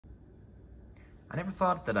I never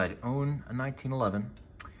thought that I'd own a 1911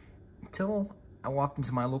 until I walked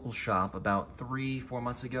into my local shop about 3-4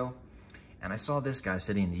 months ago, and I saw this guy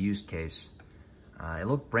sitting in the used case. It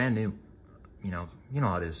looked brand new. You know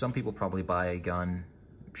how it is. Some people probably buy a gun,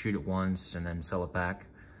 shoot it once, and then sell it back.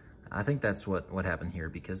 I think that's what happened here,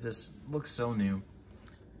 because this looks so new,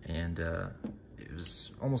 and it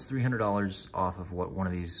was almost $300 off of what one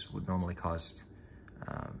of these would normally cost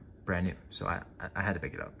brand new. So I had to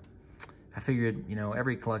pick it up. I figured,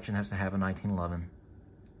 every collection has to have a 1911.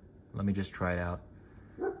 Let me just try it out.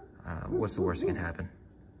 What's the worst that can happen?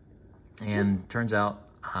 And turns out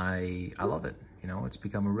I love it. It's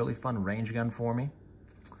become a really fun range gun for me.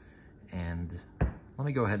 And let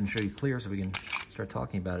me go ahead and show you clear so we can start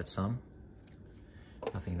talking about it some.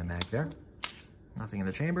 Nothing in the mag there. Nothing in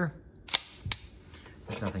the chamber.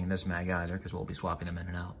 There's nothing in this mag either, because we'll be swapping them in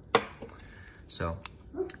and out. So,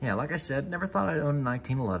 yeah, like I said, never thought I'd own a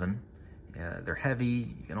 1911. They're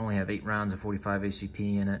heavy. You can only have 8 rounds of 45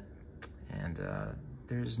 ACP in it. And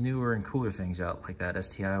there's newer and cooler things out, like that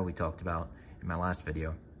STI we talked about in my last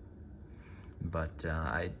video. But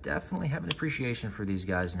I definitely have an appreciation for these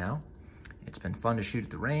guys now. It's been fun to shoot at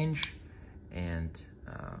the range, and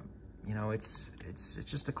it's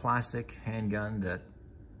just a classic handgun that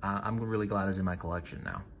I'm really glad is in my collection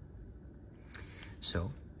now.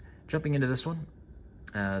 So, jumping into this one,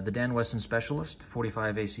 the Wesson Specialist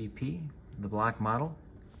 45 ACP, the black model.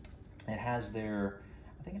 It has their,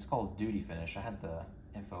 I think it's called duty finish. I had the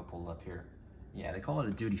info pulled up here. Yeah, they call it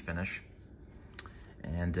a duty finish.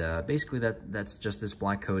 And basically that's just this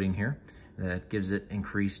black coating here that gives it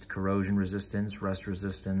increased corrosion resistance, rust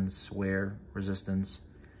resistance, wear resistance.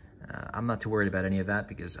 I'm not too worried about any of that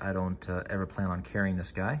because I don't ever plan on carrying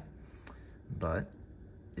this guy. But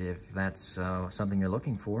if that's something you're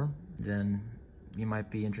looking for, then you might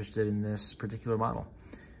be interested in this particular model.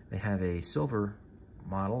 They have a silver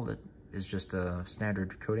model that is just a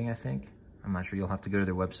standard coating, I think. I'm not sure. You'll have to go to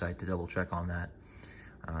their website to double check on that.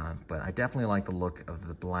 But I definitely like the look of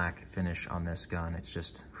the black finish on this gun. It's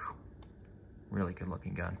just really good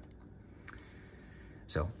looking gun.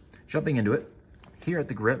 So jumping into it, here at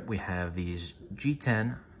the grip we have these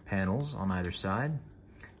G10 panels on either side,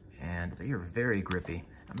 and they are very grippy.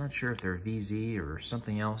 I'm not sure if they're VZ or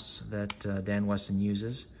something else that Wesson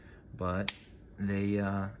uses, but they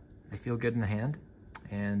feel good in the hand,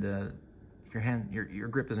 and your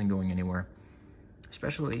grip isn't going anywhere.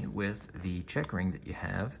 Especially with the check ring that you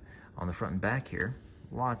have on the front and back here.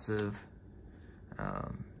 Lots of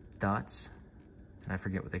dots, and I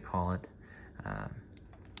forget what they call it. I'm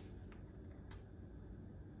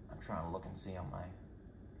trying to look and see on my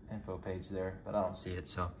info page there, but I don't see it,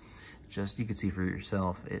 so just you can see for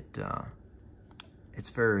yourself, it's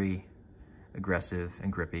very aggressive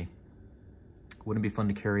and grippy. Wouldn't be fun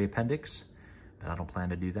to carry appendix, but I don't plan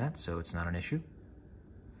to do that, so it's not an issue.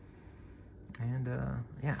 And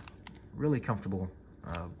yeah, really comfortable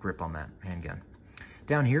grip on that handgun.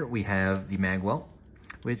 Down here we have the mag well,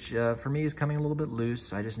 which for me is coming a little bit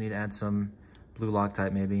loose. I just need to add some blue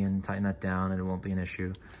Loctite maybe and tighten that down, and it won't be an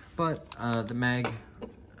issue. But the mag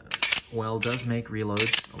well does make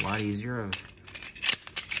reloads a lot easier. I've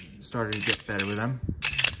started to get better with them.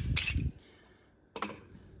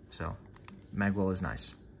 So mag well is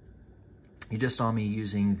nice. You just saw me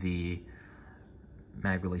using the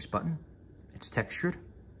mag release button. It's textured,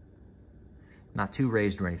 not too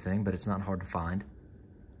raised or anything, but it's not hard to find.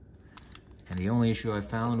 And the only issue I've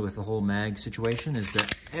found with the whole mag situation is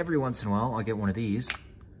that every once in a while I'll get one of these.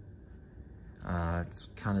 It's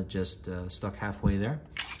kind of just stuck halfway there.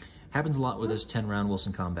 Happens a lot with this 10-round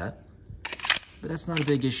Wilson Combat, but that's not a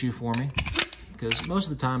big issue for me because most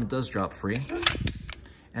of the time it does drop free.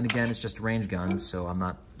 And again, it's just a range gun, so I'm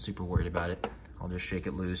not super worried about it. I'll just shake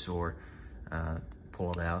it loose or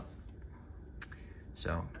pull it out.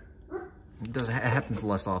 So it happens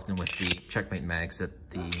less often with the Checkmate mags that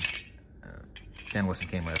the Wesson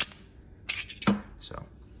came with. So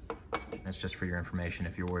that's just for your information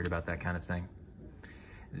if you're worried about that kind of thing.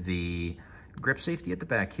 The grip safety at the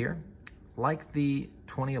back here, like the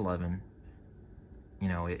 2011,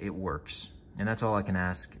 it works. And that's all I can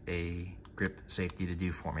ask a grip safety to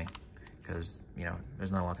do for me, because, there's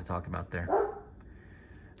not a lot to talk about there.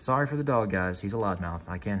 Sorry for the dog, guys. He's a loudmouth.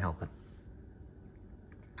 I can't help it.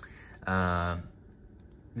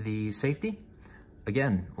 The safety,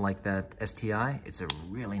 again, like that STI, it's a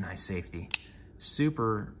really nice safety.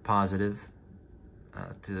 Super positive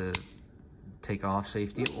to take off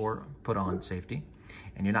safety or put on safety.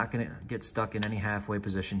 And you're not gonna get stuck in any halfway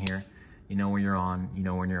position here. You know when you're on, you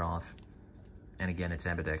know when you're off. And again, it's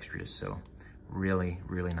ambidextrous, so really,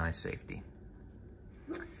 really nice safety.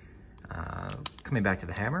 Coming back to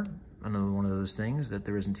the hammer, another one of those things that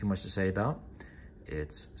there isn't too much to say about.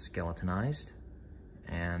 It's skeletonized,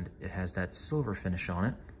 and it has that silver finish on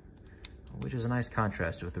it, which is a nice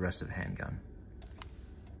contrast with the rest of the handgun.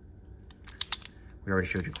 We already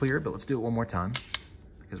showed you clear, but let's do it one more time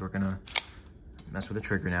because we're gonna mess with the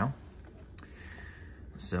trigger now.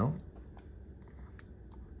 So,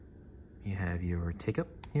 you have your take-up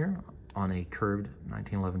here on a curved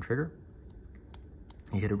 1911 trigger.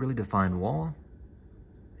 You hit a really defined wall,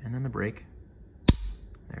 and then the break.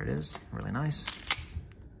 There it is, really nice.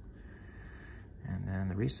 And then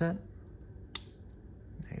the reset.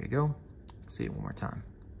 There you go. See it one more time.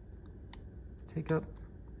 Take up,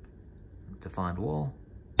 defined wall,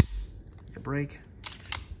 your break,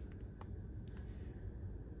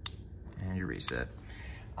 and your reset.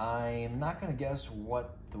 I'm not gonna guess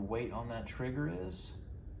what the weight on that trigger is.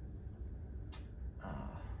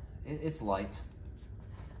 It's light.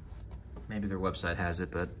 Maybe their website has it,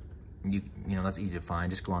 but you know, that's easy to find.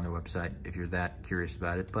 Just go on their website if you're that curious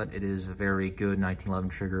about it. But it is a very good 1911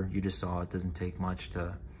 trigger. You just saw it doesn't take much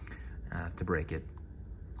to break it.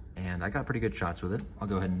 And I got pretty good shots with it. I'll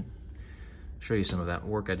go ahead and show you some of that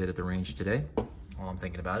work I did at the range today while I'm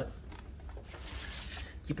thinking about it.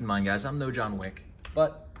 Keep in mind, guys, I'm no John Wick,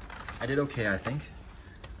 but I did okay, I think.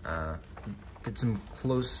 Did some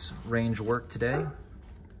close range work today.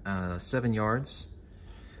 7 yards.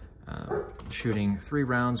 Shooting 3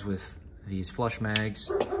 rounds with these flush mags,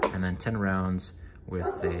 and then 10 rounds with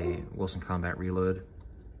a Wesson Combat Reload.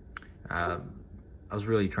 I was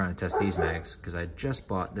really trying to test these mags because I just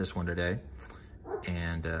bought this one today,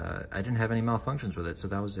 and I didn't have any malfunctions with it, so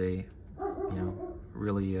that was a,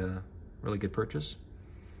 really good purchase.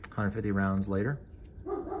 150 rounds later,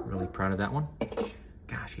 really proud of that one.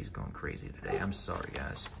 Gosh, he's going crazy today. I'm sorry,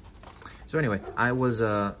 guys. So anyway, I was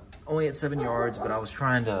only at 7 yards, but I was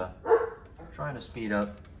trying to speed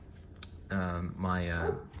up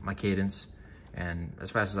my cadence and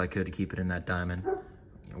as fast as I could to keep it in that diamond.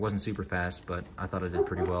 It wasn't super fast, but I thought I did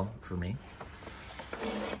pretty well for me.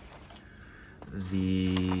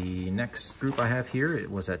 The next group I have here, it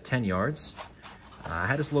was at 10 yards. I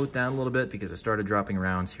had to slow it down a little bit because I started dropping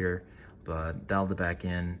rounds here, but dialed it back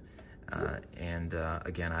in.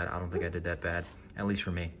 Again, I don't think I did that bad, at least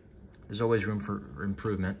for me. There's always room for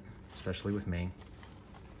improvement, especially with me.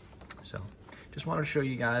 So just wanted to show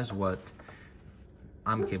you guys what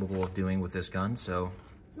I'm capable of doing with this gun. So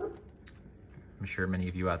I'm sure many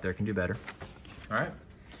of you out there can do better. All right,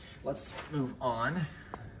 let's move on.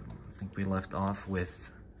 I think we left off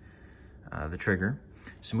with the trigger.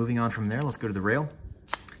 So moving on from there, let's go to the rail.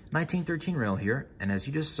 1913 rail here, and as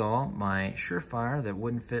you just saw, my Surefire that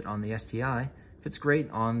wouldn't fit on the STI fits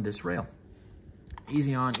great on this rail.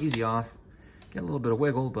 Easy on, easy off. Get a little bit of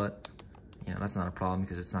wiggle, but that's not a problem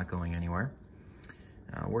because it's not going anywhere.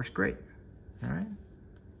 Works great. All right.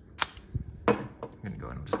 I'm gonna go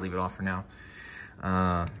ahead and just leave it off for now.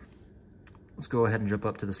 Let's go ahead and jump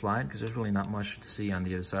up to the slide because there's really not much to see on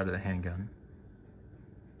the other side of the handgun.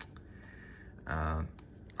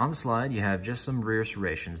 On the slide, you have just some rear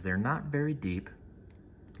serrations. They're not very deep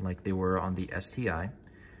like they were on the STI,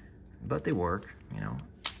 but they work,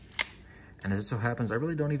 And as it so happens, I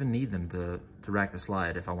really don't even need them to rack the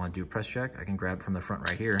slide. If I want to do a press check, I can grab from the front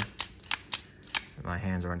right here. My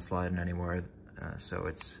hands aren't sliding anywhere, so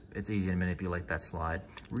it's easy to manipulate that slide.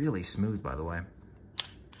 Really smooth, by the way.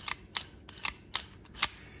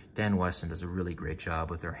 Dan Wesson does a really great job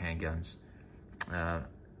with their handguns.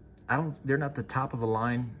 They're not the top of the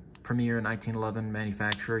line premier 1911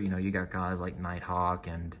 manufacturer. You got guys like Nighthawk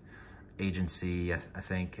and Agency, I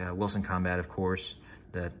think, Wesson Combat, of course,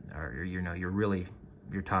 that are,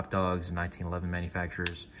 your top dogs in 1911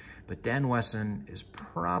 manufacturers. But Dan Wesson is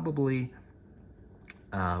probably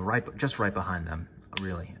just right behind them,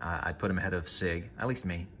 really. I'd put him ahead of SIG, at least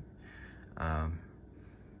me,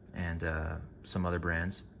 and some other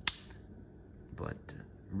brands. But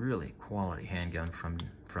really quality handgun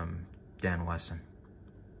from Dan Wesson.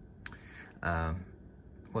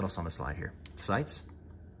 What else on the slide here? Sights.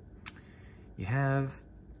 You have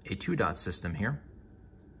a 2-dot system here.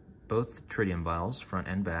 Both tritium vials, front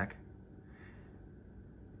and back.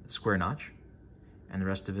 Square notch. And the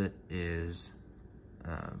rest of it is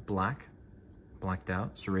blacked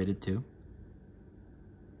out, serrated too.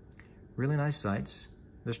 Really nice sights.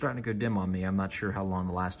 They're starting to go dim on me. I'm not sure how long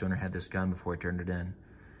the last owner had this gun before he turned it in,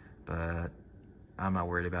 but I'm not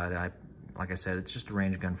worried about it. Like I said, it's just a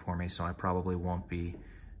range gun for me, so I probably won't be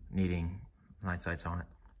needing night sights on it.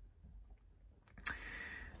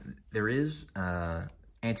 There is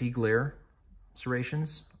anti-glare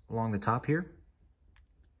serrations along the top here.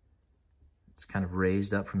 It's kind of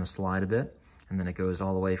raised up from the slide a bit. And then it goes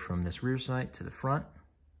all the way from this rear sight to the front.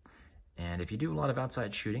 And if you do a lot of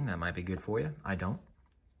outside shooting, that might be good for you. I don't.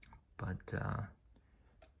 But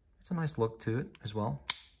it's a nice look to it as well.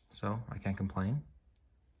 So I can't complain.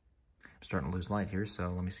 I'm starting to lose light here, so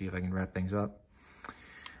let me see if I can wrap things up.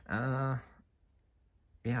 Yeah,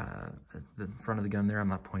 the front of the gun there, I'm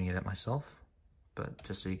not pointing it at myself, but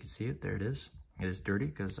just so you can see it, there it is. It is dirty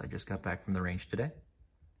because I just got back from the range today.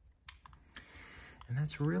 And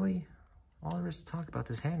that's really all there is to talk about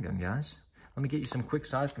this handgun, guys. Let me get you some quick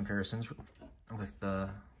size comparisons with the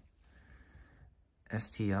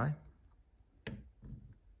STI.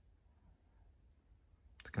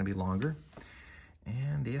 It's going to be longer.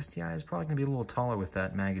 And the STI is probably going to be a little taller with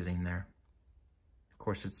that magazine there. Of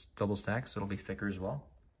course, it's double stacked, so it'll be thicker as well.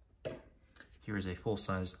 Here is a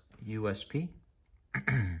full-size USP.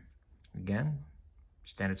 Again,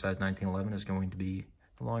 standard size 1911 is going to be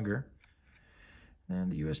longer. And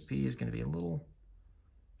the USP is going to be a little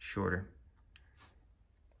shorter.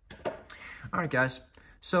 All right, guys.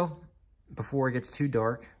 So before it gets too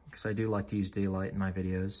dark, because I do like to use daylight in my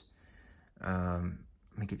videos, let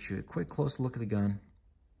me get you a quick close look at the gun.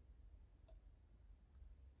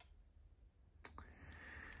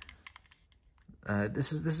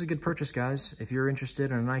 This is a good purchase, guys. If you're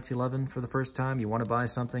interested in a 1911 for the first time, you want to buy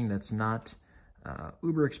something that's not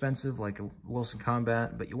uber expensive like a Wilson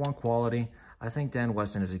Combat, but you want quality, I think Dan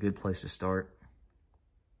Wesson is a good place to start.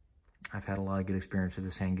 I've had a lot of good experience with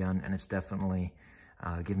this handgun, and it's definitely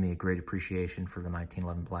given me a great appreciation for the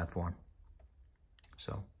 1911 platform.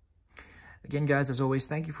 So, again, guys, as always,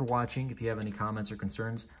 thank you for watching. If you have any comments or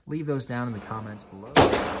concerns, leave those down in the comments below.